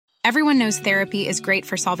Everyone knows therapy is great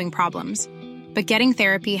for solving problems, but getting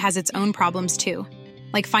therapy has its own problems too,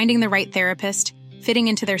 like finding the right therapist, fitting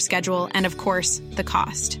into their schedule, and of course, the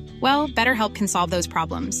cost. Well, BetterHelp can solve those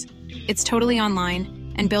problems. It's totally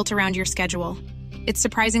online and built around your schedule. It's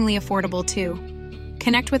surprisingly affordable too.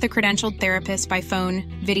 Connect with a credentialed therapist by phone,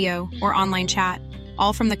 video, or online chat,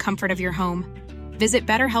 all from the comfort of your home. Visit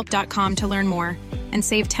BetterHelp.com to learn more and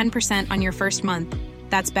save 10% on your first month.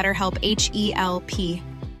 That's BetterHelp, H-E-L-P.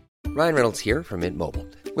 Ryan Reynolds here from Mint Mobile.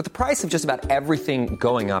 With the price of just about everything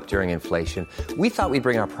going up during inflation, we thought we'd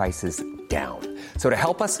bring our prices down. So to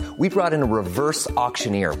help us, we brought in a reverse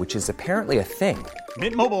auctioneer, which is apparently a thing.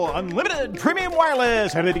 Mint Mobile Unlimited Premium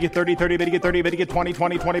Wireless. How to get 30, 30, bit to get 30, bit to get 20,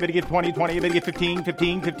 20, 20, bit to get 20, 20, bit to get 15,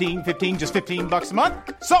 15, 15, 15, just $15 a month?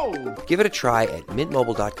 Sold! Give it a try at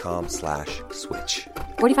mintmobile.com/switch.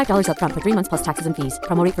 $45 up front for 3 months plus taxes and fees.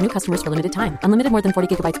 Promo rate for new customers for limited time. Unlimited more than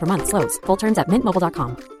 40 gigabytes per month. Slows full terms at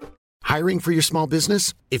mintmobile.com. Hiring for your small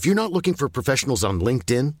business? If you're not looking for professionals on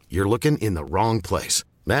LinkedIn, you're looking in the wrong place.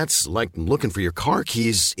 That's like looking for your car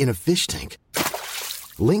keys in a fish tank.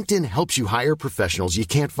 LinkedIn helps you hire professionals you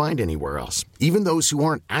can't find anywhere else, even those who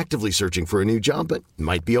aren't actively searching for a new job but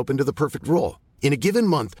might be open to the perfect role. In a given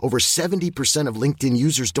month, over 70% of LinkedIn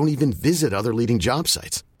users don't even visit other leading job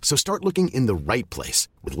sites. So start looking in the right place.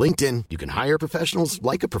 With LinkedIn, you can hire professionals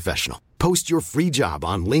like a professional. Post your free job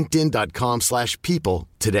on linkedin.com/people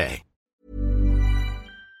today.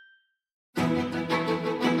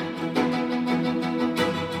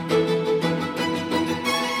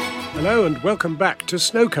 Hello and welcome back to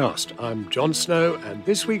Snowcast. I'm Jon Snow and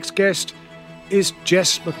this week's guest is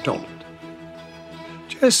Jess McDonald.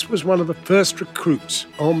 Jess was one of the first recruits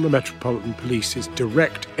on the Metropolitan Police's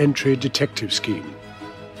direct entry detective scheme.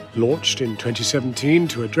 Launched in 2017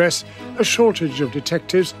 to address a shortage of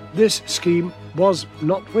detectives, this scheme was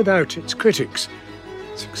not without its critics.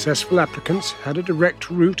 Successful applicants had a direct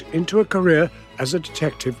route into a career as a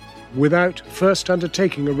detective without first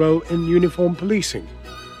undertaking a role in uniform policing.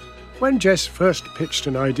 When Jess first pitched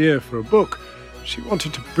an idea for a book, she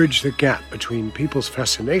wanted to bridge the gap between people's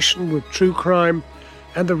fascination with true crime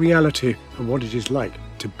and the reality of what it is like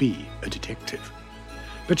to be a detective.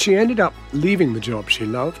 But she ended up leaving the job she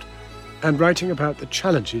loved and writing about the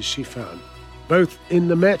challenges she found, both in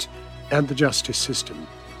the Met and the justice system.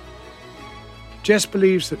 Jess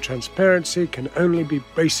believes that transparency can only be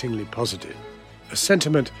bracingly positive, a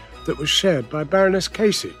sentiment that was shared by Baroness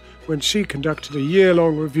Casey when she conducted a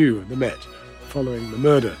year-long review of the Met following the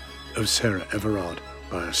murder of Sarah Everard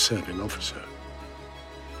by a serving officer.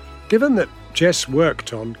 Given that Jess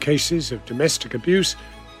worked on cases of domestic abuse,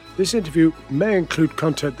 this interview may include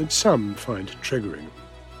content that some find triggering,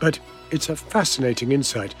 but it's a fascinating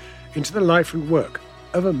insight into the life and work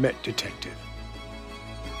of a Met detective.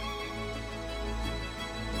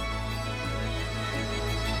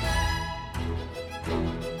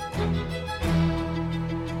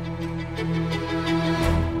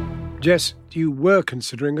 Jess, you were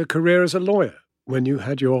considering a career as a lawyer when you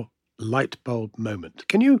had your light bulb moment.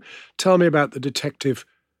 Can you tell me about the detective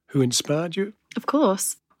who inspired you? Of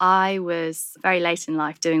course. I was very late in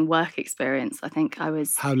life doing work experience. I think I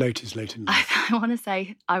was... How late is late in life? I want to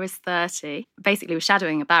say I was 30. Basically, was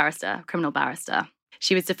shadowing a barrister, a criminal barrister.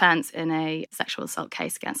 She was defence in a sexual assault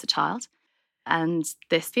case against a child. And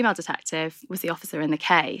this female detective was the officer in the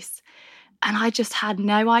case. And I just had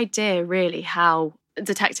no idea really how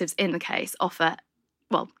detectives in the case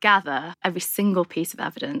gather every single piece of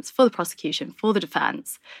evidence for the prosecution, for the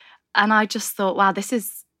defence. And I just thought, wow,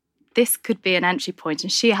 this could be an entry point.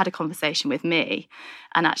 And she had a conversation with me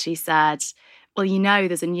and actually said, well,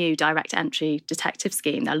 there's a new direct entry detective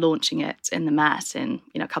scheme. They're launching it in the Met in,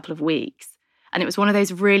 a couple of weeks. And it was one of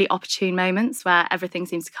those really opportune moments where everything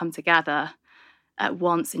seems to come together at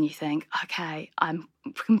once and you think, okay, I'm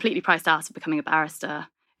completely priced out of becoming a barrister.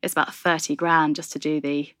 It's about 30 grand just to do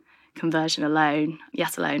the conversion alone,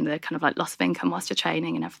 yet alone the kind of like loss of income whilst you're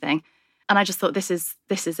training and everything. And I just thought, this is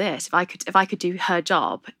it. If I could do her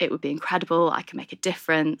job, it would be incredible. I could make a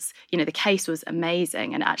difference. The case was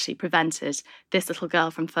amazing and actually prevented this little girl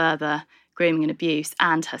from further grooming and abuse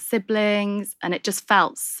and her siblings. And it just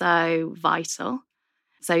felt so vital.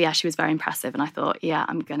 So yeah, she was very impressive. And I thought, yeah,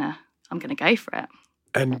 I'm gonna go for it.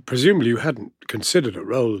 And presumably you hadn't considered a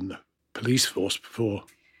role in the police force before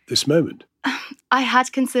this moment. I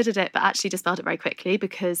had considered it, but actually dispelled it very quickly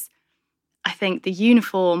because I think the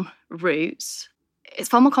uniform route is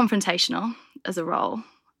far more confrontational as a role.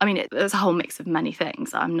 I mean, there's a whole mix of many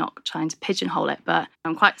things. I'm not trying to pigeonhole it, but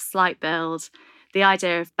I'm quite a slight build. The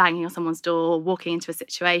idea of banging on someone's door, walking into a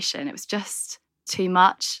situation, it was just too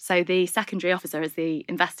much. So the secondary officer is the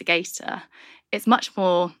investigator. It's much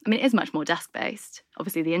more, I mean, it is much more desk-based,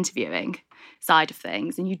 obviously the interviewing side of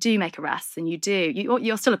things. And you do make arrests and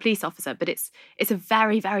you're still a police officer, but it's a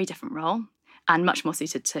very, very different role and much more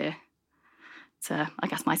suited to I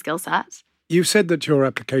guess, my skill set. You said that your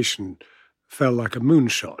application fell like a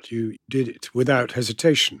moonshot. You did it without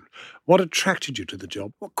hesitation. What attracted you to the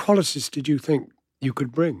job? What qualities did you think you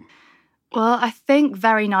could bring? Well, I think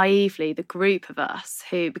very naively, the group of us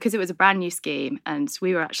who, because it was a brand new scheme and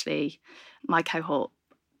we were actually, my cohort,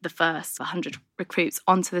 the first 100 recruits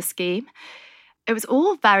onto the scheme, it was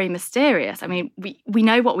all very mysterious. I mean, we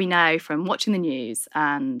know what we know from watching the news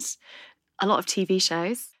and a lot of TV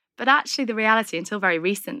shows, but actually the reality until very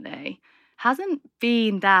recently hasn't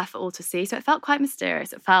been there for all to see. So it felt quite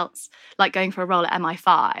mysterious. It felt like going for a role at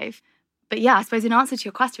MI5. But yeah, I suppose in answer to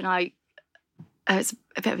your question, it's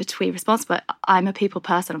a bit of a twee response, but I'm a people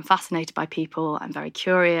person. I'm fascinated by people. I'm very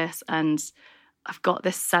curious and I've got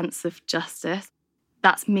this sense of justice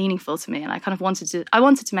that's meaningful to me. And I kind of wanted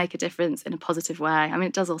to make a difference in a positive way. I mean,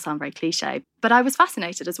 it does all sound very cliche, but I was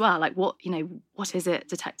fascinated as well. Like what is it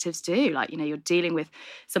detectives do? Like, you're dealing with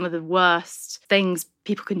some of the worst things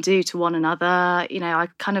people can do to one another.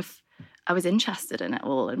 I was interested in it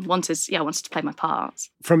all and wanted to play my part.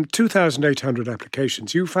 From 2,800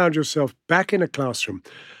 applications, you found yourself back in a classroom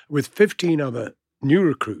with 15 other new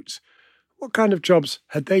recruits. What kind of jobs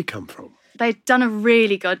had they come from? They'd done a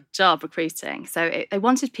really good job recruiting. So they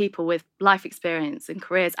wanted people with life experience and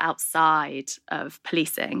careers outside of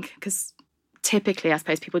policing, because typically, I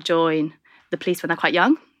suppose, people join the police when they're quite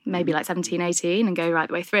young, maybe like 17, 18, and go right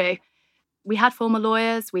the way through. We had former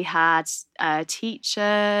lawyers, we had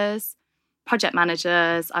teachers, project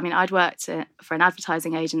managers. I mean, I'd worked for an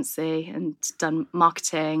advertising agency and done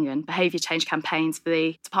marketing and behaviour change campaigns for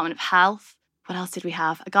the Department of Health. What else did we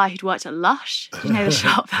have? A guy who'd worked at Lush. Do you know the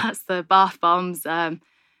shop? That's the bath bombs.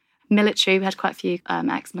 Military. We had quite a few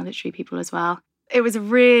ex-military people as well. It was a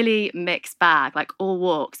really mixed bag, like all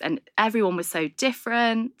walks, and everyone was so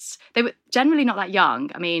different. They were generally not that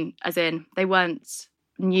young. I mean, as in, they weren't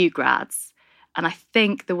new grads. And I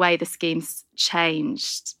think the way the scheme's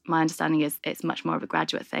changed, my understanding is it's much more of a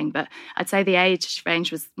graduate thing. But I'd say the age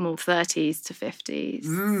range was more 30s to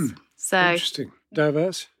 50s. So interesting.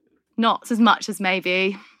 Diverse? Not as much as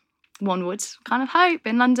maybe one would kind of hope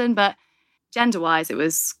in London, but gender-wise, it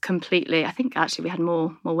was completely, I think actually we had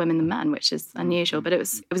more women than men, which is unusual, but it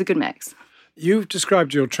was a good mix. You've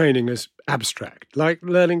described your training as abstract, like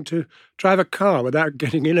learning to drive a car without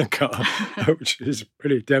getting in a car, which is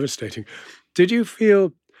pretty devastating. Did you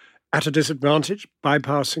feel at a disadvantage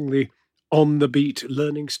bypassing the on-the-beat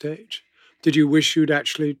learning stage? Did you wish you'd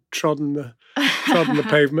actually trodden the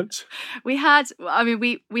pavements? We had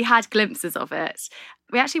glimpses of it.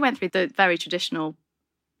 We actually went through the very traditional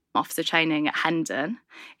officer training at Hendon.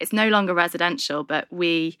 It's no longer residential, but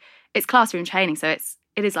it's classroom training, so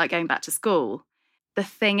it is like going back to school. The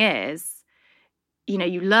thing is,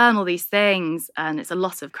 you learn all these things and it's a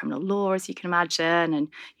lot of criminal law, as you can imagine, and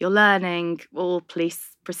you're learning all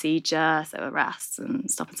police procedure, so arrests and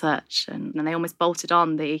stop and search, and they almost bolted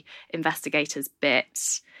on the investigators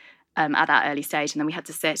bit at that early stage, and then we had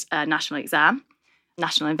to sit a national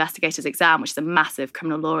investigators exam, which is a massive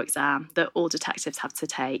criminal law exam that all detectives have to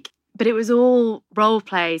take. But it was all role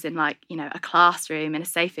plays in a classroom in a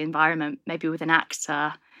safe environment, maybe with an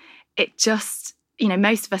actor. It just,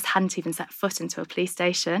 most of us hadn't even set foot into a police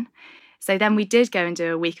station. So then we did go and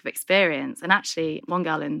do a week of experience. And actually, one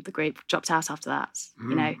girl in the group dropped out after that,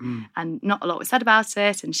 and not a lot was said about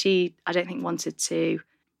it. And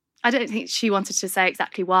I don't think she wanted to say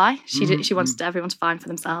exactly why. She wanted everyone to find for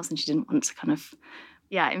themselves, and she didn't want to kind of,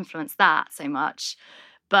 influence that so much.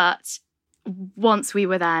 But once we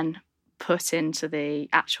were then put into the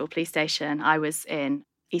actual police station, I was in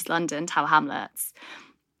East London, Tower Hamlets.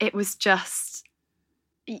 It was just,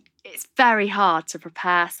 it's very hard to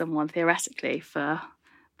prepare someone theoretically for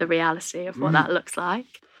the reality of what that looks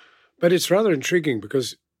like. But it's rather intriguing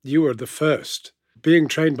because you were the first being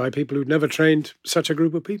trained by people who'd never trained such a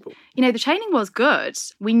group of people. The training was good.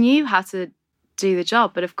 We knew how to do the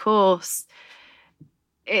job, but of course,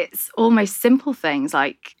 it's almost simple things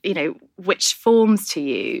like, which forms to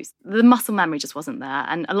use. The muscle memory just wasn't there.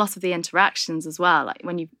 And a lot of the interactions as well, like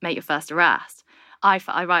when you make your first arrest, I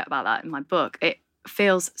write about that in my book. It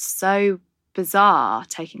feels so bizarre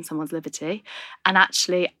taking someone's liberty. And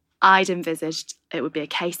actually, I'd envisaged it would be a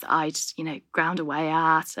case that I'd, ground away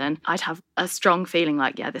at, and I'd have a strong feeling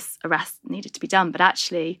like, this arrest needed to be done. But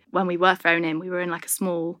actually, when we were thrown in, we were in like a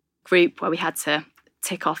small group where we had to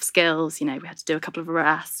tick off skills. We had to do a couple of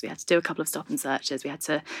arrests, we had to do a couple of stop and searches, we had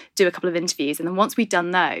to do a couple of interviews. And then once we'd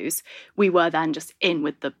done those, we were then just in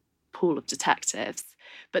with the pool of detectives.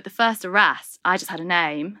 But the first arrest, I just had a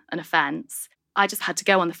name, an offence. I just had to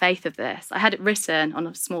go on the faith of this. I had it written on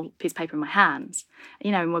a small piece of paper in my hand,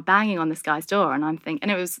 and we're banging on this guy's door, and I'm thinking,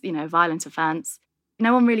 and it was, a violent offence.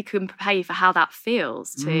 No one really could prepare you for how that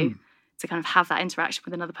feels to kind of have that interaction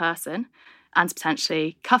with another person and to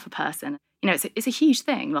potentially cuff a person. It's a huge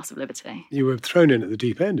thing, loss of liberty. You were thrown in at the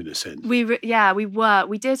deep end, in a sense. We were.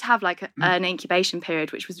 We did have an incubation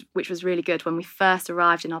period, which was really good when we first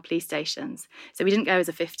arrived in our police stations. So we didn't go as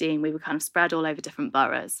a 15. We were kind of spread all over different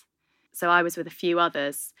boroughs. So I was with a few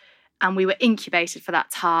others, and we were incubated for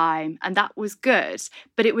that time, and that was good.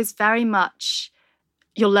 But it was very much,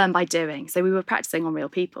 you'll learn by doing. So we were practicing on real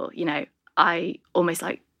people. I almost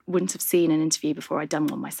wouldn't have seen an interview before I'd done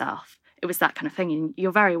one myself. It was that kind of thing. And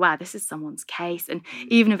you're very aware this is someone's case. And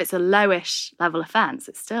even if it's a lowish level offence,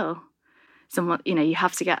 it's still someone, you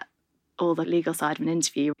have to get all the legal side of an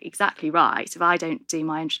interview exactly right. If I don't do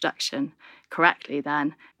my introduction correctly,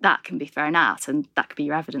 then that can be thrown out and that could be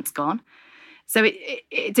your evidence gone. So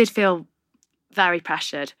it did feel very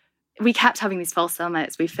pressured. We kept having these false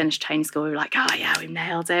summits. We finished training school. We were like, oh yeah, we've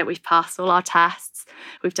nailed it. We've passed all our tests.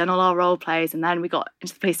 We've done all our role plays. And then we got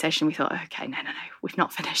into the police station. We thought, okay, no, we've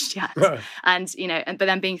not finished yet. Right. And, but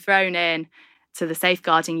then being thrown in to the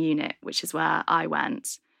safeguarding unit, which is where I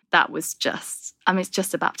went, that was just, it's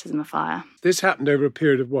just a baptism of fire. This happened over a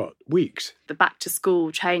period of what, weeks? The back to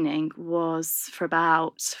school training was for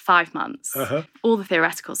about 5 months, all the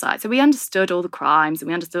theoretical side. So we understood all the crimes and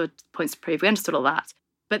we understood points to prove. We understood all that.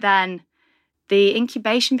 But then the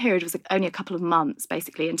incubation period was only a couple of months,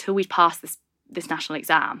 basically, until we'd passed this national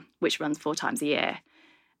exam, which runs 4 times a year.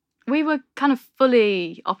 We were kind of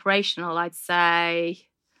fully operational, I'd say,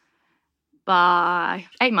 by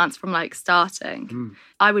 8 months from starting.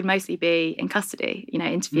 I would mostly be in custody,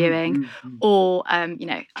 interviewing or, I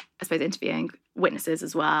suppose interviewing witnesses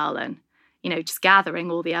as well and, just gathering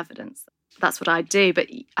all the evidence. That's what I do. But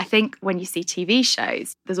I think when you see TV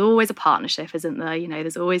shows, there's always a partnership, isn't there?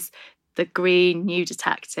 There's always the green new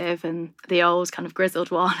detective and the old kind of grizzled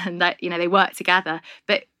one and that, they work together.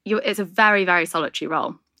 But it's a very, very solitary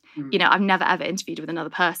role. I've never ever interviewed with another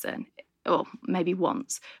person, or maybe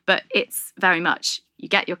once, but it's very much, you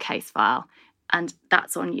get your case file and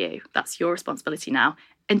that's on you. That's your responsibility now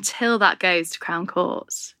until that goes to Crown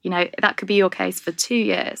Court. That could be your case for 2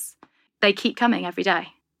 years. They keep coming every day.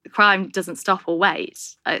 The crime doesn't stop or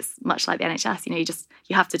wait. It's much like the NHS,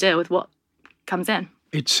 you have to deal with what comes in.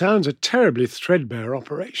 It sounds a terribly threadbare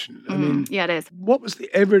operation. Yeah, it is. What was the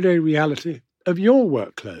everyday reality of your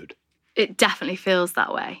workload? It definitely feels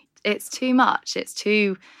that way. It's too much.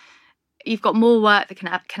 You've got more work that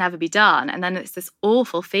can ever be done. And then it's this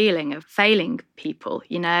awful feeling of failing people,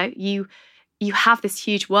 You have this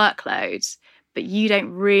huge workload, but you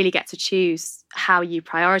don't really get to choose how you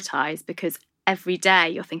prioritise because every day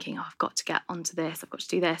you're thinking, oh, I've got to get onto this, I've got to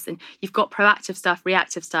do this. And you've got proactive stuff,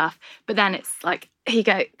 reactive stuff. But then it's like, here you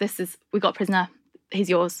go, we've got a prisoner, he's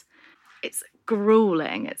yours. It's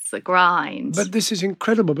gruelling, it's a grind. But this is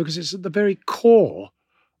incredible because it's at the very core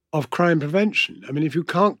of crime prevention. If you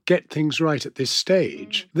can't get things right at this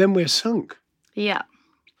stage, then we're sunk. Yeah.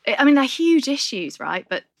 They're huge issues, right?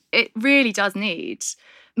 But it really does need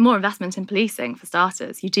more investment in policing, for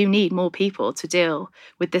starters. You do need more people to deal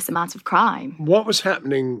with this amount of crime. What was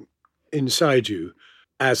happening inside you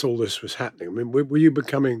as all this was happening? Were you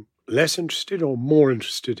becoming less interested or more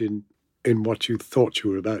interested in what you thought you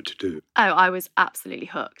were about to do? Oh, I was absolutely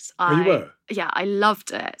hooked. You were? Yeah, I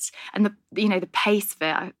loved it. And the pace of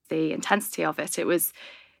it, the intensity of it, it was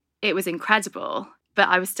incredible, but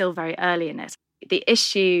I was still very early in it. The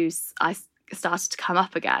issues I started to come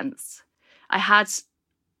up against, I had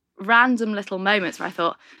random little moments where I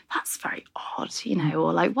thought, that's very odd,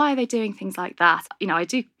 or why are they doing things like that? I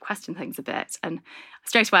do question things a bit. And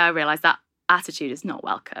straight away I realised that attitude is not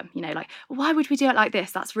welcome. Why would we do it like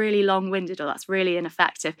this? That's really long-winded or that's really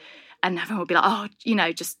ineffective. And everyone would be like, oh,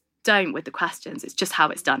 just don't with the questions. It's just how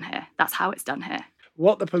it's done here. That's how it's done here.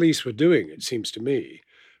 What the police were doing, it seems to me,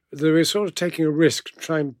 they were sort of taking a risk to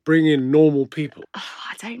try and bring in normal people. Oh,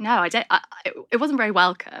 I don't know. It wasn't very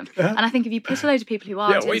welcome. And I think if you put a load of people who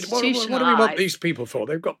aren't institutionalised... What do we want these people for?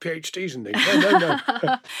 They've got PhDs and things.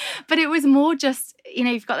 No. But it was more just,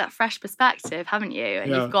 you've got that fresh perspective, haven't you?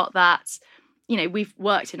 And you've got that... we've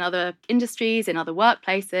worked in other industries, in other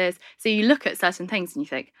workplaces. So you look at certain things and you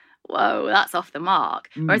think, whoa, that's off the mark.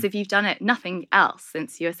 Whereas if you've done nothing else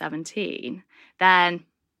since you were 17, then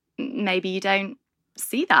maybe you don't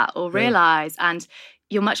see that or realise. And,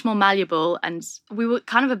 you're much more malleable, and we were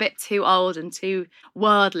kind of a bit too old and too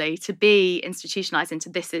worldly to be institutionalised into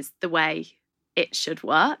this is the way it should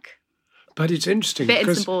work. But it's interesting bit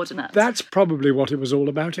because insubordinate. That's probably what it was all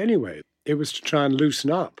about anyway. It was to try and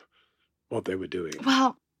loosen up what they were doing.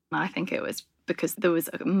 Well, I think it was because there was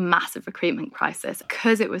a massive recruitment crisis,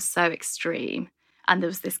 because it was so extreme. And there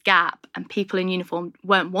was this gap, and people in uniform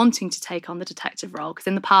weren't wanting to take on the detective role. Because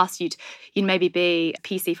in the past, you'd maybe be a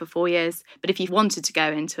PC for 4 years. But if you wanted to go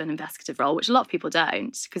into an investigative role, which a lot of people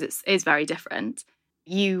don't, because it is very different,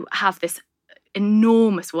 you have this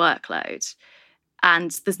enormous workload.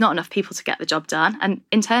 And there's not enough people to get the job done. And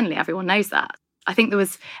internally, everyone knows that. I think there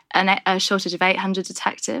was a shortage of 800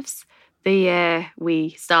 detectives the year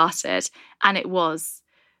we started. And it was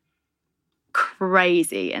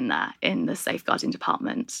crazy in the safeguarding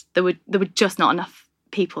department. There were just not enough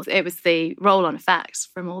people. It was the roll-on effects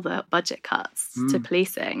from all the budget cuts to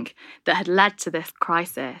policing that had led to this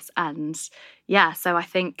crisis. And so I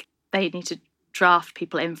think they need to draft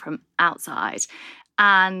people in from outside.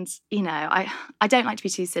 And, I don't like to be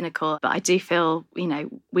too cynical, but I do feel,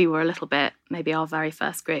 we were a little bit, maybe our very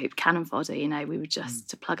first group, cannon fodder, we were just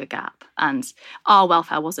to plug a gap. And our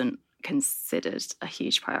welfare wasn't considered a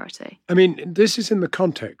huge priority. I mean, this is in the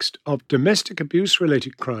context of domestic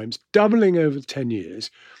abuse-related crimes doubling over 10 years,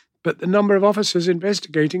 but the number of officers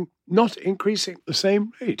investigating not increasing at the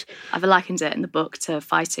same rate. I've likened it in the book to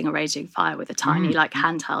fighting a raging fire with a tiny,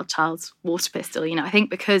 handheld child's water pistol. I think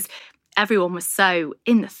because everyone was so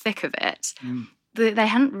in the thick of it, they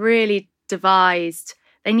hadn't really devised.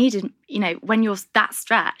 They needed, when you're that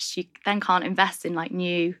stretched, you then can't invest in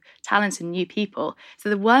new talent and new people. So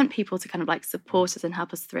there weren't people to kind of support us and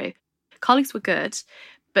help us through. Colleagues were good,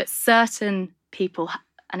 but certain people,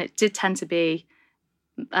 and it did tend to be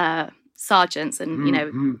sergeants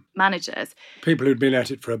and, managers. People who'd been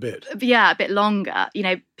at it for a bit. Yeah, a bit longer.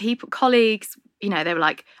 Colleagues, they were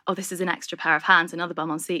like, oh, this is an extra pair of hands, another bum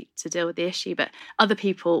on seat to deal with the issue. But other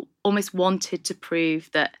people almost wanted to prove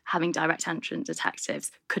that having direct entrant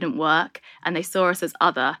detectives couldn't work. And they saw us as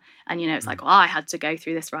other. And, it's like, I had to go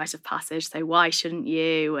through this rite of passage, so why shouldn't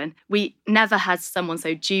you? And we never had someone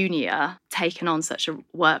so junior taken on such a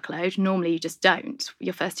workload. Normally you just don't.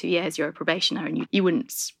 Your first 2 years, you're a probationer, and you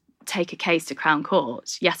wouldn't take a case to Crown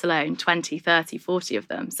Court, yet alone 20, 30, 40 of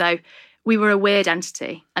them. So we were a weird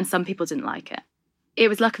entity, and some people didn't like it. It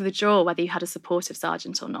was luck of the draw whether you had a supportive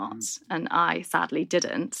sergeant or not, and I sadly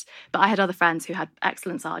didn't. But I had other friends who had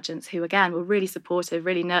excellent sergeants who, again, were really supportive,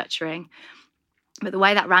 really nurturing. But the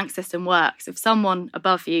way that rank system works, if someone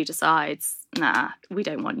above you decides, nah, we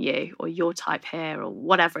don't want you, or your type here, or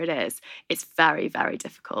whatever it is, it's very, very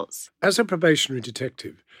difficult. As a probationary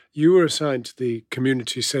detective, you were assigned to the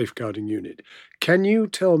Community Safeguarding Unit. Can you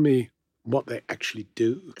tell me what they actually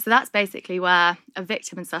do? So that's basically where a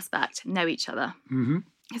victim and suspect know each other.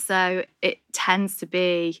 So it tends to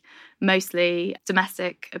be mostly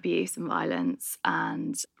domestic abuse and violence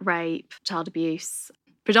and rape, child abuse,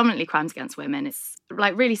 predominantly crimes against women. It's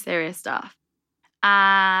really serious stuff.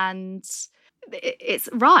 And it's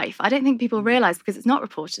rife. I don't think people realise, because it's not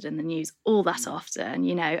reported in the news all that often,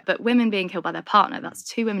 but women being killed by their partner, that's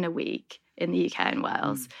 2 women a week in the UK and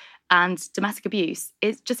Wales. And domestic abuse,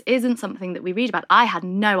 it just isn't something that we read about. I had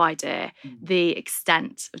no idea the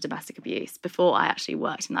extent of domestic abuse before I actually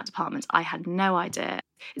worked in that department. I had no idea.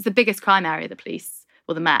 It's the biggest crime area the police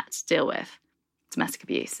or the Met deal with, domestic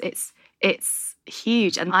abuse. It's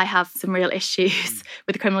huge. And I have some real issues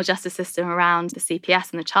with the criminal justice system around the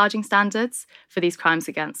CPS and the charging standards for these crimes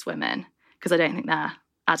against women, because I don't think they're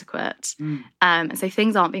adequate. And so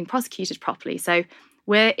things aren't being prosecuted properly. So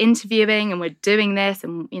we're interviewing and we're doing this,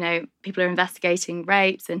 and, people are investigating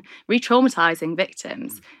rapes and re-traumatising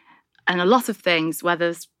victims. And a lot of things where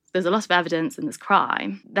there's a lot of evidence and there's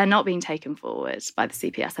crime, they're not being taken forward by the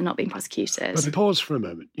CPS. They're not being prosecuted. But pause for a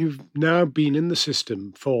moment. You've now been in the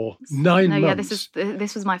system for 9 months. Yeah,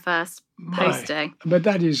 this was my first posting. But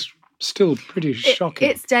that is still pretty shocking.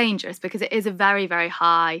 It's dangerous because it is a very, very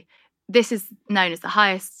high. This is known as the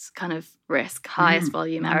highest kind of risk, highest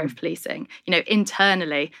volume area of policing.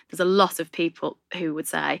 Internally, there's a lot of people who would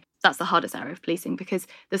say that's the hardest area of policing because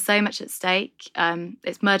there's so much at stake.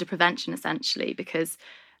 It's murder prevention, essentially, because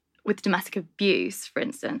with domestic abuse, for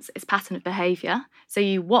instance, it's pattern of behaviour. So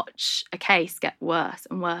you watch a case get worse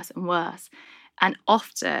and worse and worse. And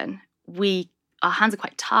often our hands are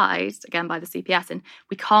quite tied, again, by the CPS, and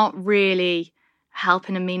we can't really help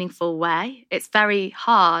in a meaningful way. It's very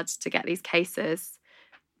hard to get these cases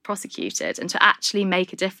prosecuted and to actually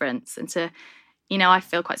make a difference and to, I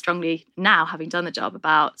feel quite strongly now, having done the job,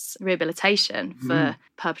 about rehabilitation for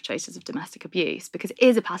perpetrators of domestic abuse, because it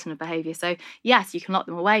is a pattern of behaviour. So yes, you can lock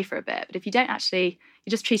them away for a bit, but if you don't actually,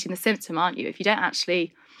 you're just treating the symptom, aren't you? If you don't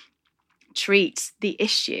actually treat the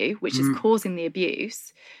issue, which is causing the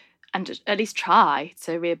abuse, and at least try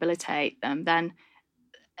to rehabilitate them, then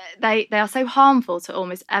they are so harmful to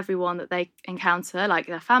almost everyone that they encounter, like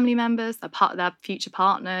their family members, their future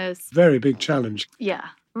partners. Very big challenge. Yeah,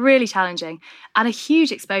 really challenging. And a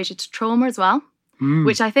huge exposure to trauma as well,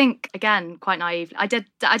 which I think, again, quite naively, I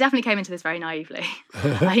definitely came into this very naively,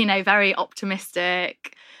 very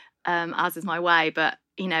optimistic, as is my way. But,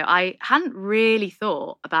 I hadn't really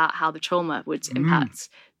thought about how the trauma would impact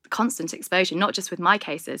constant exposure, not just with my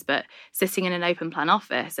cases, but sitting in an open plan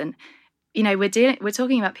office. And, we're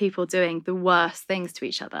talking about people doing the worst things to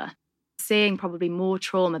each other, seeing probably more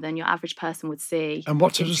trauma than your average person would see. And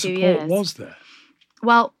what sort of support was there?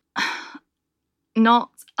 Well,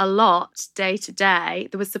 not a lot day to day.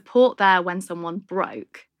 There was support there when someone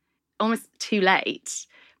broke, almost too late.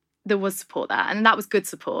 There was support there, and that was good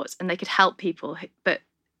support, and they could help people, but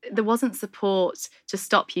there wasn't support to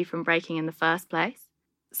stop you from breaking in the first place.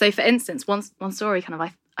 So, for instance, one story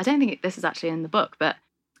I don't think this is actually in the book, but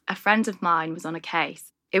a friend of mine was on a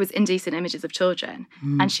case. It was indecent images of children,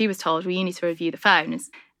 and she was told, well, you need to review the phones.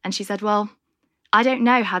 And she said, well, I don't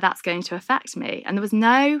know how that's going to affect me. And there was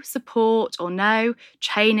no support or no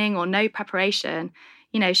training or no preparation.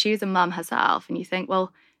 She was a mum herself, and you think,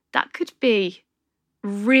 well, that could be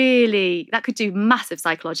that could do massive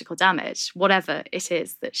psychological damage, whatever it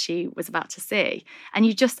is that she was about to see.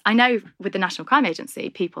 And I know with the National Crime Agency,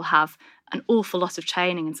 people have an awful lot of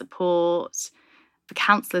training and support. For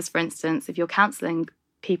counsellors, for instance, if you're counselling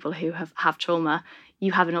people who have trauma,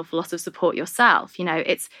 you have an awful lot of support yourself.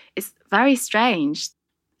 It's very strange.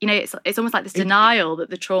 It's almost like this denial that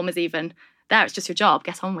the trauma's even there. It's just your job.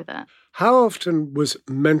 Get on with it. How often was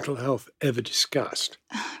mental health ever discussed?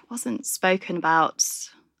 It wasn't spoken about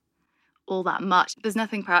all that much. There's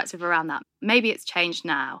nothing proactive around that. Maybe it's changed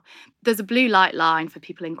now. There's a blue light line for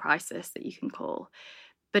people in crisis that you can call,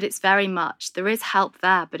 but it's very much, there is help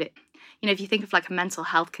there, but if you think of like a mental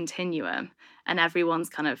health continuum and everyone's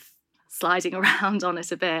kind of sliding around on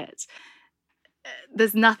it a bit,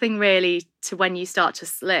 there's nothing really to, when you start to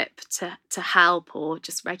slip, to help, or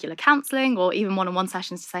just regular counselling, or even one-on-one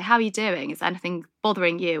sessions to say, how are you doing? Is anything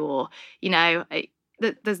bothering you? Or,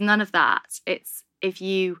 there's none of that. It's, if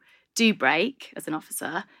you do break as an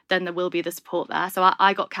officer, then there will be the support there. So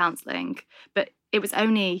I got counselling, but it was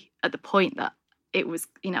only at the point that it was,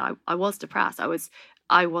 I was depressed.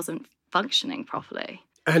 I wasn't functioning properly.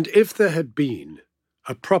 And if there had been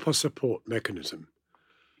a proper support mechanism,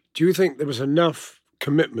 do you think there was enough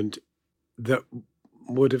commitment that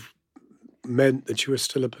would have meant that you were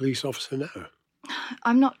still a police officer now?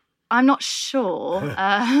 I'm not sure.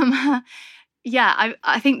 I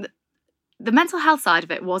think the mental health side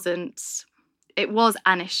of it was an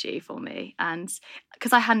issue for me, and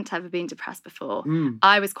because I hadn't ever been depressed before,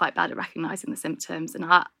 I was quite bad at recognising the symptoms, and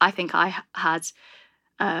I think I had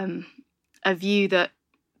a view that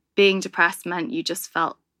being depressed meant you just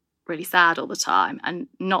felt really sad all the time, and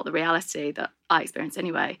not the reality that I experienced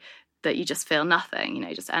anyway, that you just feel nothing,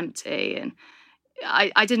 just empty. And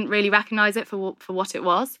I didn't really recognise it for what it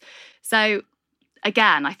was. So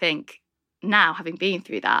again, I think now, having been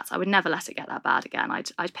through that, I would never let it get that bad again.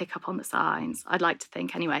 I'd pick up on the signs. I'd like to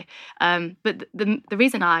think anyway. But the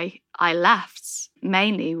reason I left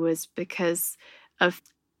mainly was because of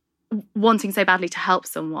wanting so badly to help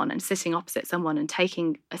someone and sitting opposite someone and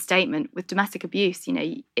taking a statement with domestic abuse.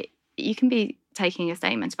 You can be taking a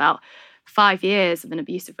statement about 5 years of an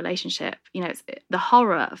abusive relationship. It's the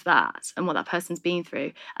horror of that and what that person's been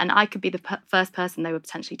through. And I could be the first person they were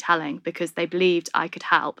potentially telling because they believed I could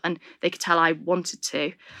help and they could tell I wanted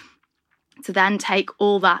to then take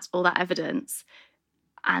all that evidence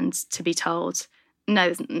and to be told, no,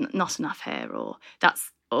 there's not enough here, or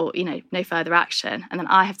no further action. And then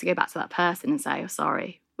I have to go back to that person and say, oh,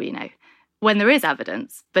 sorry, when there is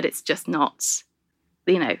evidence, but it's just not,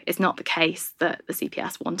 it's not the case that the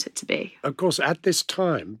CPS want it to be. Of course, at this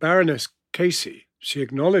time, Baroness Casey, she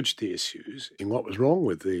acknowledged the issues in what was wrong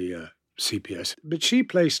with the CPS, but she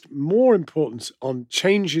placed more importance on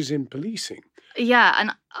changes in policing. Yeah,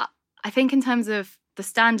 and I think in terms of the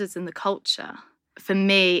standards and the culture, for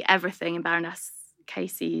me, everything in Baroness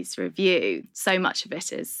Casey's review, so much of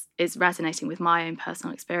it is resonating with my own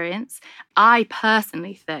personal experience. I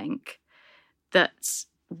personally think that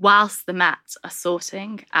whilst the Met are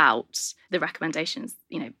sorting out the recommendations,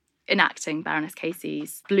 enacting Baroness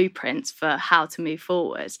Casey's blueprint for how to move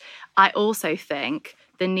forward, I also think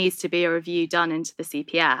there needs to be a review done into the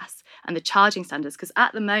CPS and the charging standards, because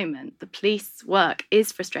at the moment, the police work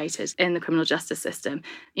is frustrated in the criminal justice system.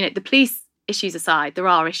 You know, the police issues aside, there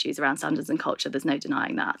are issues around standards and culture. There's no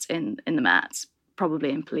denying that in the Met,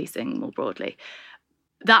 probably in policing more broadly.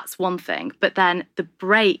 That's one thing. But then the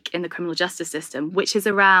break in the criminal justice system, which is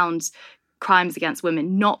around crimes against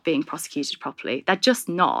women not being prosecuted properly. They're just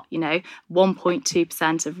not,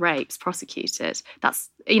 1.2% of rapes prosecuted. That's,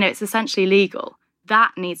 it's essentially illegal.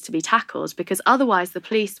 That needs to be tackled, because otherwise the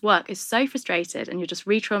police work is so frustrated and you're just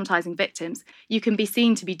re-traumatising victims. You can be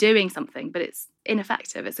seen to be doing something, but it's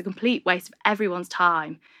ineffective. It's a complete waste of everyone's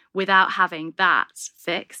time without having that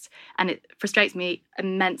fixed. And it frustrates me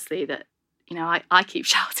immensely that, I keep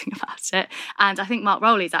shouting about it. And I think Mark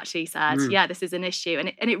Rowley's actually said, this is an issue.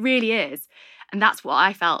 And it really is. And that's what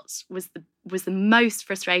I felt was the most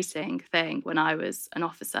frustrating thing when I was an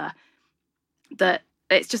officer, that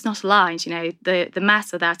it's just not aligned. The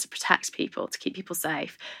Met are there to protect people, to keep people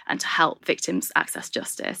safe, and to help victims access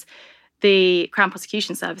justice. The Crown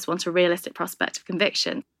Prosecution Service want a realistic prospect of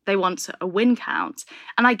conviction. They want a win count.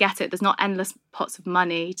 And I get it, there's not endless pots of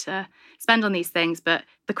money to spend on these things, but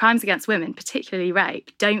the crimes against women, particularly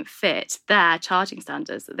rape, don't fit their charging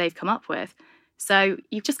standards that they've come up with. So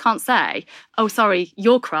you just can't say, oh, sorry,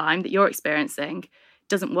 your crime that you're experiencing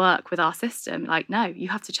doesn't work with our system. Like, no, you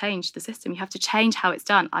have to change the system. You have to change how it's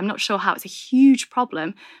done. I'm not sure how it's a huge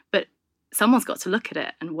problem, but someone's got to look at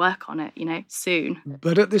it and work on it, soon.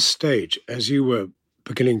 But at this stage, as you were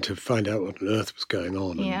beginning to find out what on earth was going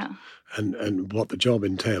on and what the job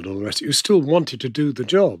entailed and all the rest, you still wanted to do the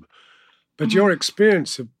job. But your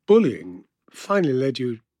experience of bullying finally led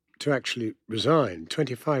you to actually resign.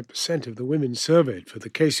 25% of the women surveyed for the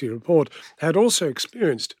Casey report had also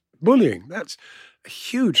experienced bullying. That's a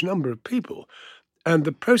huge number of people. And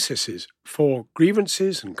the processes for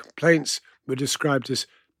grievances and complaints were described as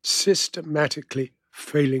systematically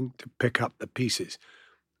failing to pick up the pieces.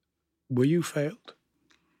 Were you failed?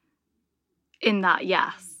 In that,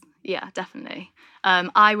 yes. Yeah, definitely.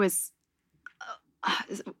 I was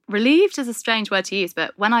relieved is a strange word to use,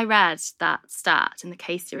 but when I read that stat in the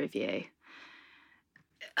Casey review,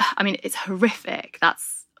 I mean, it's horrific.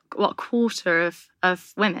 That's what, a quarter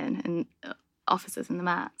of women and officers in the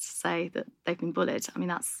Met say that they've been bullied. I mean,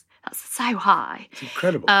 that's so high. It's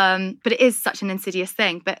incredible. But it is such an insidious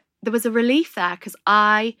thing. But there was a relief there because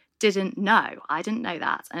I didn't know. I didn't know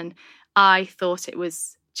that. And I thought it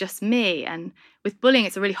was just me. And with bullying,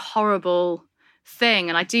 it's a really horrible thing.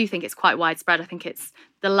 And I do think it's quite widespread. I think it's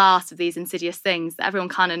the last of these insidious things that everyone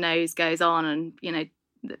kind of knows goes on. And,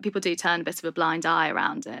 people do turn a bit of a blind eye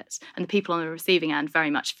around it. And the people on the receiving end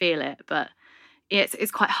very much feel it. But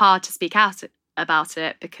it's quite hard to speak out about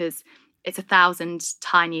it because it's 1,000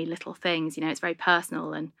 tiny little things, it's very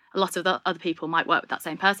personal, and a lot of the other people might work with that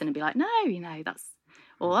same person and be like, no, that's,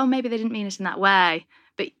 or oh, maybe they didn't mean it in that way.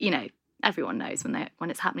 But, everyone knows when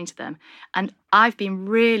it's happening to them. And I've been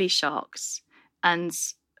really shocked and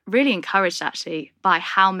really encouraged, actually, by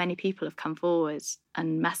how many people have come forward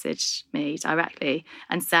and messaged me directly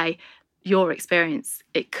and say, your experience,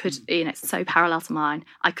 it could, it's so parallel to mine.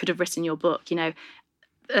 I could have written your book,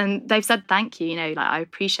 and they've said thank you, I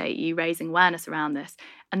appreciate you raising awareness around this.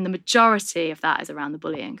 And the majority of that is around the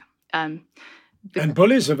bullying. And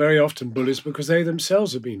bullies are very often bullies because they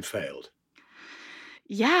themselves have been failed.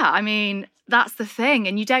 Yeah, I mean, that's the thing.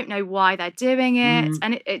 And you don't know why they're doing it.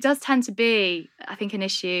 And it does tend to be, I think, an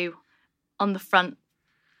issue on the front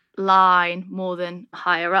line more than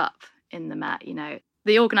higher up in the Met.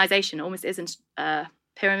 The organisation almost isn't a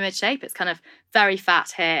pyramid shape. It's kind of very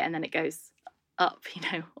fat here and then it goes up,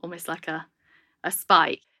 almost like a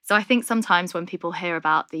spike. So I think sometimes when people hear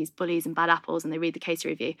about these bullies and bad apples and they read the Casey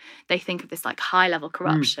review, they think of this like high-level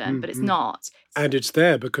corruption, but it's not. And it's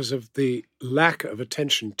there because of the lack of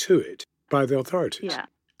attention to it by the authorities. Yeah.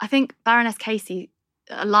 I think Baroness Casey,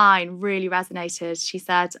 a line really resonated. She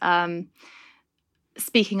said,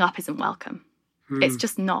 speaking up isn't welcome. It's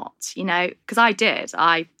just not, because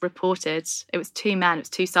I reported, it was 2 men, it was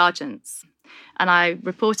 2 sergeants, and I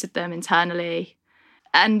reported them internally.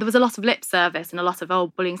 And there was a lot of lip service and a lot of, oh,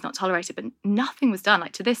 bullying's not tolerated, but nothing was done.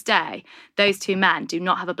 Like, to this day, those 2 men do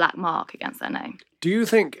not have a black mark against their name. Do you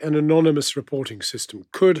think an anonymous reporting system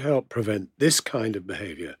could help prevent this kind of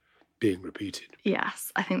behaviour being repeated?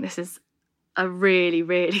 Yes, I think this is a really,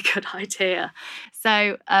 really good idea.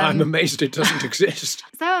 So I'm amazed it doesn't exist.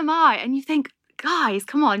 So am I. And you think, guys,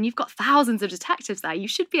 come on, you've got thousands of detectives there. You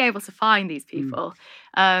should be able to find these people.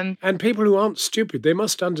 And people who aren't stupid, they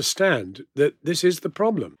must understand that this is the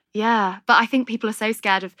problem. Yeah, but I think people are so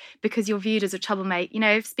scared of, because you're viewed as a troublemaker,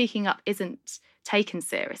 if speaking up isn't taken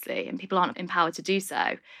seriously and people aren't empowered to do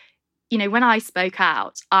so. When I spoke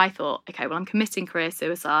out, I thought, okay, well, I'm committing career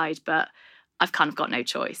suicide, but I've kind of got no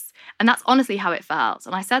choice. And that's honestly how it felt.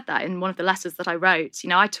 And I said that in one of the letters that I wrote.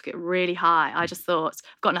 I took it really high. I just thought,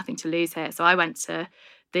 I've got nothing to lose here. So I went to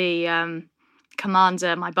the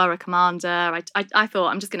commander, my borough commander. I thought,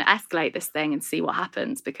 I'm just going to escalate this thing and see what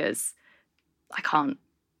happens, because I can't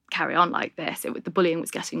carry on like this. The bullying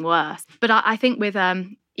was getting worse. But I think with,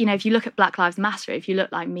 if you look at Black Lives Matter, if you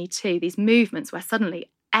look like Me Too, these movements where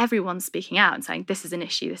suddenly everyone's speaking out and saying, this is an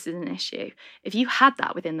issue, this is an issue. If you had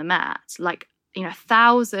that within the Met,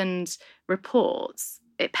 1,000 reports,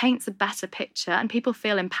 it paints a better picture and people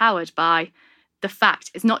feel empowered by the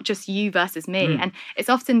fact it's not just you versus me. And it's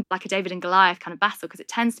often like a David and Goliath kind of battle, because it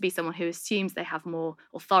tends to be someone who assumes they have more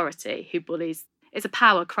authority, who bullies. It's a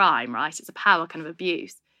power crime, right? It's a power kind of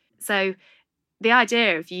abuse. So the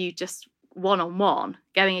idea of you just one-on-one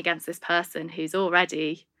going against this person who's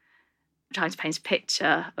already trying to paint a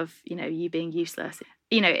picture of, you being useless,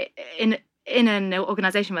 in an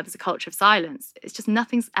organisation where there's a culture of silence, it's just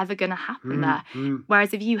nothing's ever going to happen there.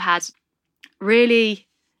 Whereas if you had really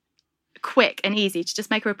quick and easy to just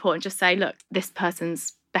make a report and just say, look, this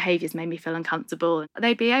person's behaviours made me feel uncomfortable,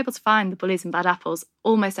 they'd be able to find the bullies and bad apples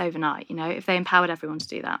almost overnight, if they empowered everyone to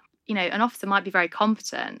do that. An officer might be very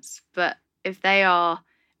competent, but if they are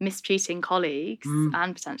mistreating colleagues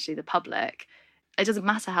and potentially the public, it doesn't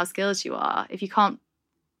matter how skilled you are. If you can't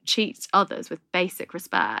treat others with basic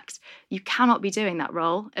respect, you cannot be doing that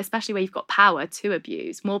role, especially where you've got power to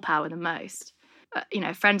abuse, more power than most.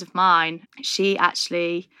 A friend of mine, she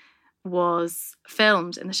actually was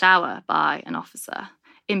filmed in the shower by an officer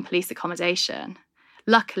in police accommodation.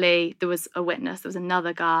 Luckily, there was a witness. There was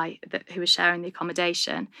another guy who was sharing the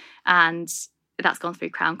accommodation, and that's gone through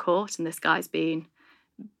Crown Court, and this guy's been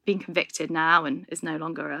convicted now and is no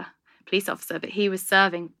longer a police officer, but he was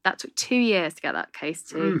serving, that took 2 years to get that case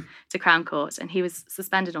to Crown Court, and he was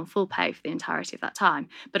suspended on full pay for the entirety of that time.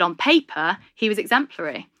 But on paper, he was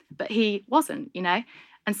exemplary, but he wasn't,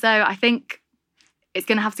 And so I think it's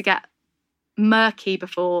going to have to get murky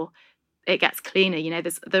before it gets cleaner.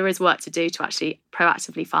 There is work to do to actually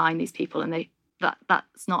proactively find these people, and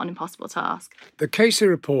that's not an impossible task. The Casey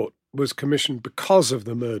report was commissioned because of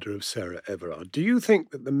the murder of Sarah Everard. Do you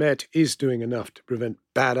think that the Met is doing enough to prevent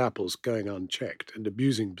bad apples going unchecked and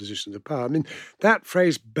abusing positions of power? I mean, that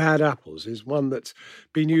phrase, bad apples, is one that's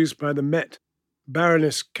been used by the Met.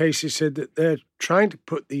 Baroness Casey said that they're trying to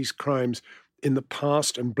put these crimes in the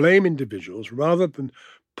past and blame individuals rather than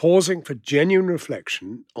pausing for genuine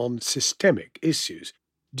reflection on systemic issues.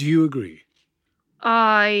 Do you agree?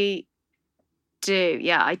 I do.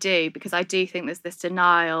 Yeah, I do, because I do think there's this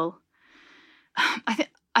denial.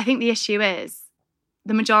 I think the issue is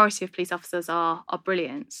the majority of police officers are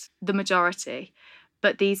brilliant, the majority,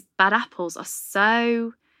 but these bad apples are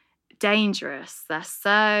so dangerous. They're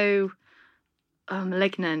so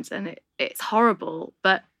malignant, and it's horrible.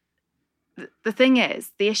 But the thing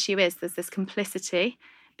is, the issue is there's this complicity,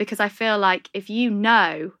 because I feel like if you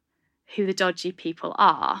know who the dodgy people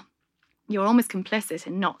are, you're almost complicit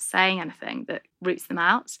in not saying anything that roots them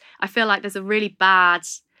out. I feel like there's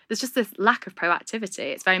just this lack of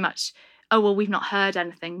proactivity. It's very much, oh, well, we've not heard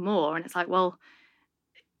anything more. And it's like, well,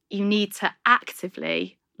 you need to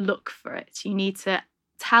actively look for it. You need to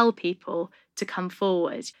tell people to come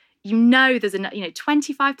forward. There's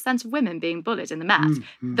 25% of women being bullied in the Met.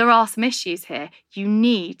 There are some issues here. You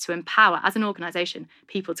need to empower, as an organisation,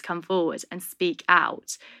 people to come forward and speak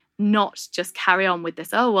out, not just carry on with this,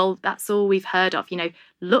 oh, well, that's all we've heard of.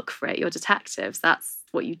 Look for it. You're detectives. That's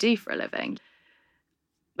what you do for a living.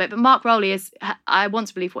 But Mark Rowley I want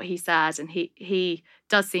to believe what he said, and he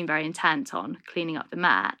does seem very intent on cleaning up the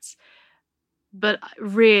Met. But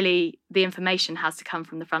really, the information has to come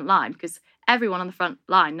from the front line, because everyone on the front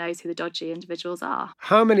line knows who the dodgy individuals are.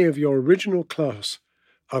 How many of your original class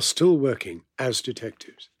are still working as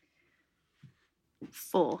detectives?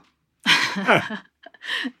 4.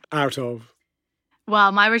 Out of?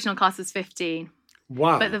 Well, my original class was 15.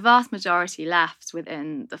 Wow. But the vast majority left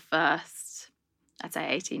within the first, I'd say,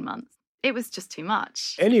 18 months. It was just too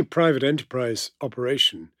much. Any private enterprise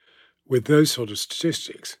operation with those sort of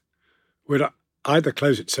statistics would either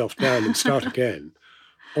close itself down and start again,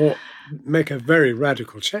 or make a very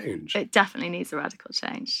radical change. It definitely needs a radical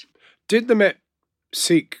change. Did the Met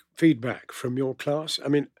seek feedback from your class? I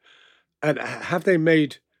mean, and have they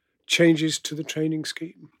made changes to the training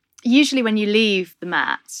scheme? Usually when you leave the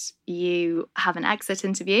Met, you have an exit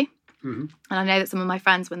interview. Mm-hmm. And I know that some of my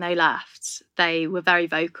friends, when they left, they were very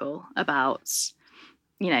vocal about,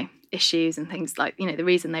 issues and things like, the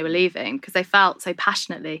reason they were leaving, because they felt so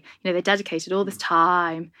passionately, they dedicated all this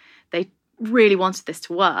time. They really wanted this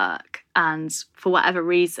to work. And for whatever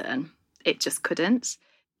reason, it just couldn't.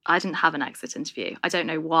 I didn't have an exit interview. I don't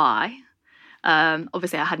know why.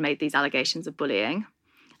 Obviously, I had made these allegations of bullying.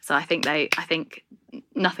 So I think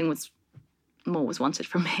nothing more was wanted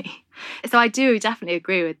from me. So I do definitely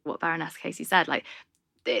agree with what Baroness Casey said. Like,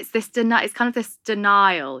 it's kind of this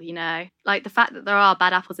denial, like the fact that there are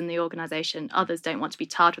bad apples in the organisation, others don't want to be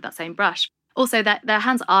tarred with that same brush. Also, their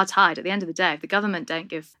hands are tied. At the end of the day, if the government don't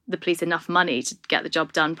give the police enough money to get the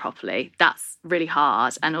job done properly, that's really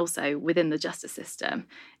hard. And also within the justice system,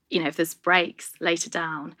 if there's breaks later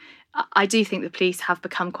down, I do think the police have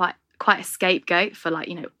become quite a scapegoat for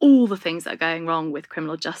all the things that are going wrong with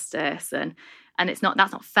criminal justice, and that's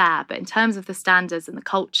not fair. But in terms of the standards and the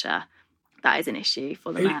culture, that is an issue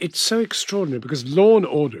for the Met. It's so extraordinary because law and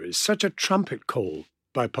order is such a trumpet call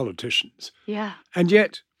by politicians. Yeah. And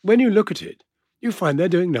yet, when you look at it, you find they're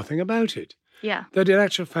doing nothing about it. Yeah. That in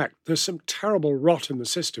actual fact, there's some terrible rot in the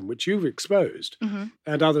system, which you've exposed, mm-hmm.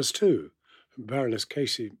 and others too. Baroness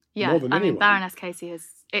Casey, more than anyone. Baroness Casey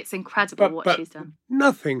it's incredible what she's done.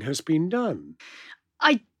 Nothing has been done.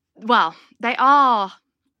 They are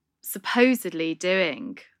supposedly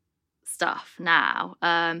doing stuff now.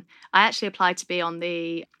 I actually applied to be on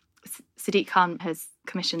the Sadiq Khan has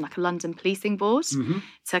commissioned a London policing board mm-hmm.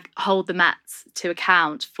 to hold the Met to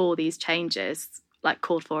account for these changes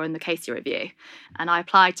called for in the Casey review, and I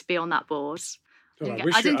applied to be on that board.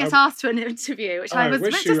 I didn't get asked to an interview, which I was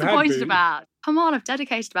a bit disappointed about. Come on, I've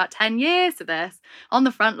dedicated about 10 years to this on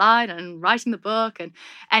the front line and writing the book. And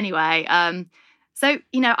anyway, so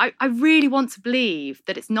I really want to believe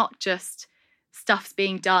that it's not just stuff's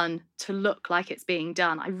being done to look like it's being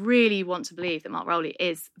done. I really want to believe that Mark Rowley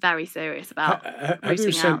is very serious about have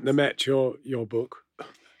you sent the Met your book?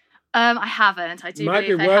 I haven't. I do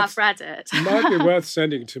believe they have read it. Might be worth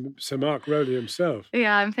sending to Sir Mark Rowley himself.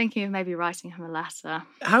 Yeah, I'm thinking of maybe writing him a letter.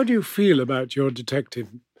 How do you feel about your detective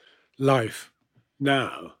life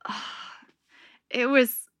now? It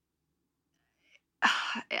was...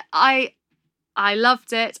 I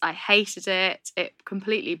loved it. I hated it. It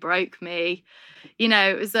completely broke me.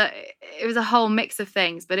 It was a whole mix of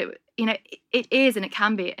things, but it is and it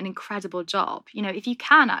can be an incredible job. If you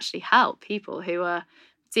can actually help people who are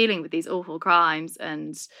dealing with these awful crimes,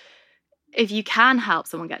 and if you can help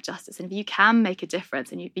someone get justice, and if you can make a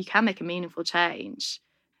difference, and you can make a meaningful change,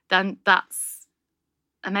 then that's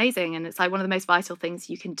amazing. And it's one of the most vital things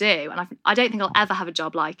you can do. And I don't think I'll ever have a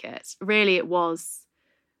job like it. Really, it was,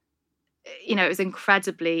 it was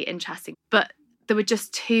incredibly interesting. But there were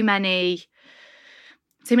just too many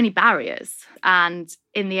barriers. And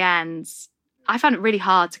in the end, I found it really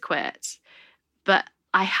hard to quit. But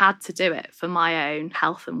I had to do it for my own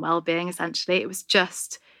health and well-being, essentially. It was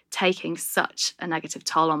just taking such a negative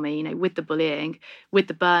toll on me, with the bullying, with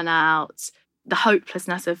the burnout, the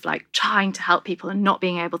hopelessness of trying to help people and not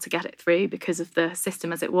being able to get it through because of the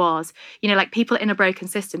system as it was. People in a broken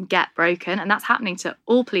system get broken, and that's happening to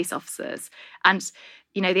all police officers. And,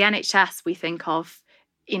 the NHS we think of,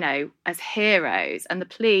 as heroes, and the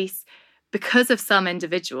police, because of some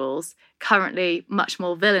individuals, currently much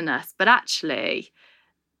more villainous, but actually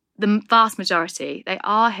the vast majority, they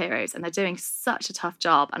are heroes and they're doing such a tough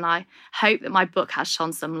job. And I hope that my book has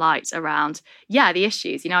shone some light around, the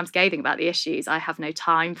issues. I'm scathing about the issues. I have no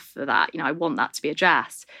time for that. I want that to be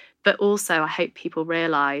addressed. But also I hope people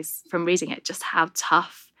realise from reading it just how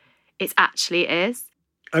tough it actually is.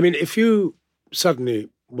 I mean, if you suddenly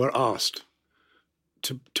were asked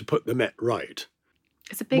to put the Met right...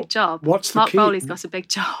 It's a big job. What's the key? Mark Rowley's got a big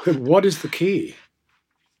job. What is the key?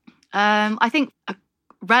 I think a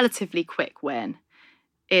relatively quick win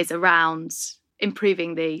is around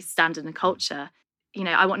improving the standard and culture.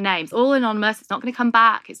 I want names, all anonymous. It's not going to come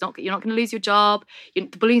back. You're not going to lose your job. The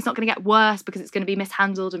bullying's not going to get worse because it's going to be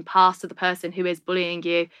mishandled and passed to the person who is bullying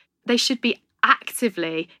you. They should be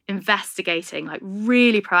actively investigating,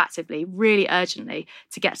 really proactively, really urgently,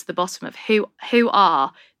 to get to the bottom of who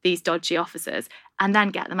are these dodgy officers and then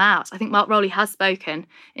get them out. I think Mark Rowley has spoken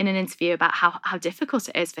in an interview about how difficult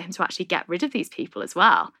it is for him to actually get rid of these people as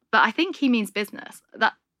well. But I think he means business.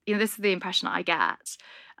 That this is the impression I get.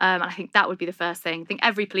 And I think that would be the first thing. I think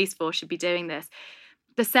every police force should be doing this.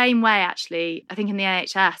 The same way, actually, I think in the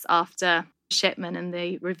NHS, after Shipman and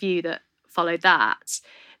the review that followed that,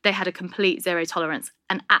 they had a complete zero tolerance,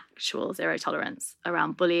 an actual zero tolerance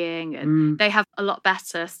around bullying. And they have a lot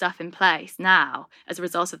better stuff in place now as a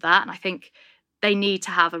result of that. And I think they need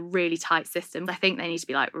to have a really tight system. I think they need to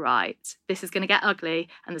be like, right, this is going to get ugly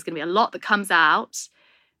and there's going to be a lot that comes out,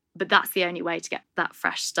 but that's the only way to get that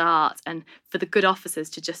fresh start and for the good officers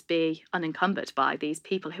to just be unencumbered by these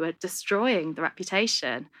people who are destroying the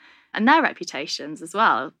reputation and their reputations as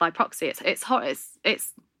well by proxy.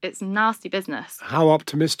 It's nasty business. How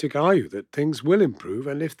optimistic are you that things will improve?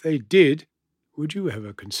 And if they did, would you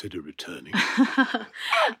ever consider returning?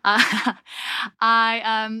 I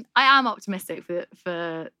am optimistic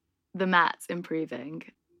for the Met improving.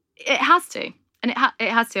 It has to. And it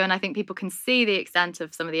has to. And I think people can see the extent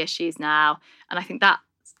of some of the issues now. And I think that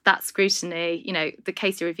scrutiny, the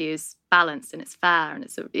Casey review is balanced and it's fair and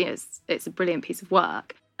it's a brilliant piece of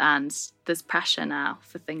work. And there's pressure now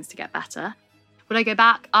for things to get better. Would I go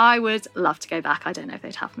back? I would love to go back. I don't know if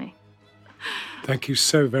they'd have me. Thank you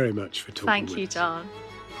so very much for talking with us. Thank you, John.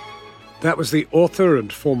 That was the author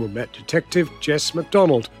and former Met detective, Jess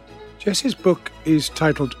McDonald. Jess's book is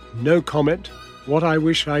titled No Comment, What I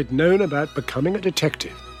Wish I'd Known About Becoming a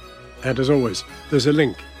Detective. And as always, there's a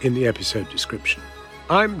link in the episode description.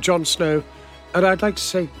 I'm Jon Snow, and I'd like to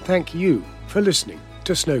say thank you for listening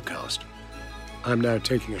to Snowcast. I'm now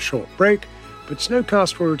taking a short break, but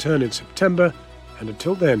Snowcast will return in September, and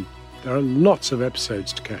until then, there are lots of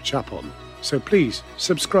episodes to catch up on. So please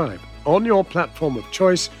subscribe on your platform of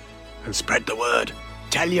choice and spread the word.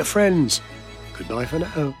 Tell your friends. Goodbye for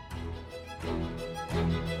now.